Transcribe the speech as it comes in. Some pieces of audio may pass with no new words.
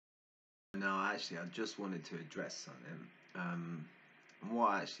No, actually, I just wanted to address something. What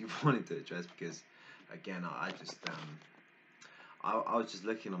I actually wanted to address, because again, I just I was just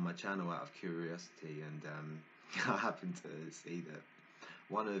looking on my channel out of curiosity, and I happened to see that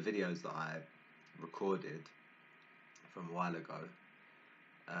one of the videos that I recorded from a while ago,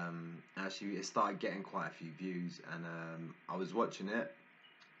 actually it started getting quite a few views, and I was watching it,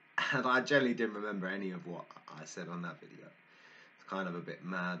 and I generally didn't remember any of what I said on that video. Kind of a bit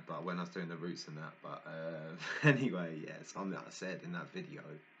mad, but when I was doing the roots and that, but anyway, yeah, something that I said in that video,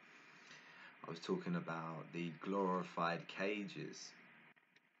 I was talking about the glorified cages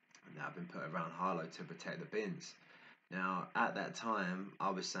that have been put around Harlow to protect the bins. Now, at that time, I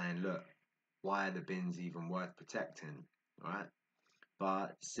was saying, look, why are the bins even worth protecting, right?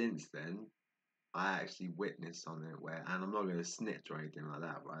 But since then, I actually witnessed something where, and I'm not going to snitch or anything like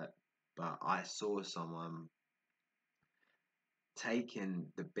that, right? But I saw someone taking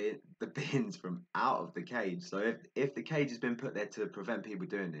the bins from out of the cage. So if the cage has been put there to prevent people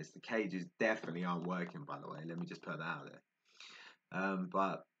doing this, the cages definitely aren't working. By the way, let me just put that out there.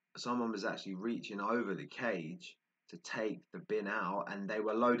 But someone was actually reaching over the cage to take the bin out, and they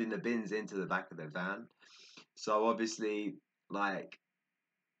were loading the bins into the back of their van. So obviously, like,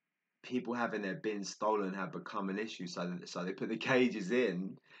 people having their bins stolen have become an issue. So they put the cages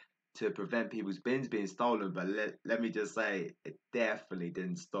in to prevent people's bins being stolen, but let me just say, it definitely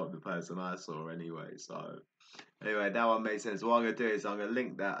didn't stop the person I saw anyway. So anyway, that one made sense. What I'm gonna do is I'm gonna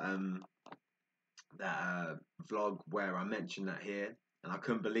link that vlog where I mentioned that here, and I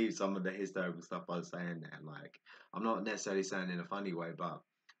couldn't believe some of the historical stuff I was saying there. Like, I'm not necessarily saying in a funny way, but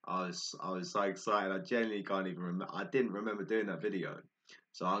I was so excited. I genuinely can't even remember. I didn't remember doing that video,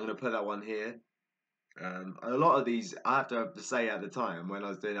 so I'm gonna put that one here. A lot of these, I have to say, at the time when I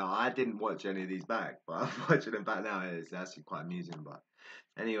was doing it, I didn't watch any of these back, but I'm watching them back now. It's actually quite amusing. But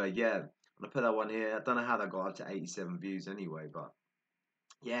anyway, yeah, I'm gonna put that one here. I don't know how that got up to 87 views anyway, but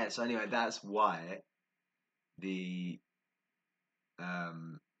yeah. So anyway, that's why the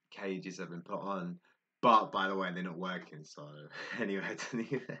cages have been put on. But by the way, they're not working. So anyway,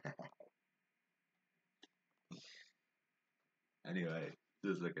 anyway,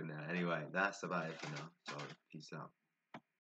 just looking there. Anyway, that's about it for now. So peace out.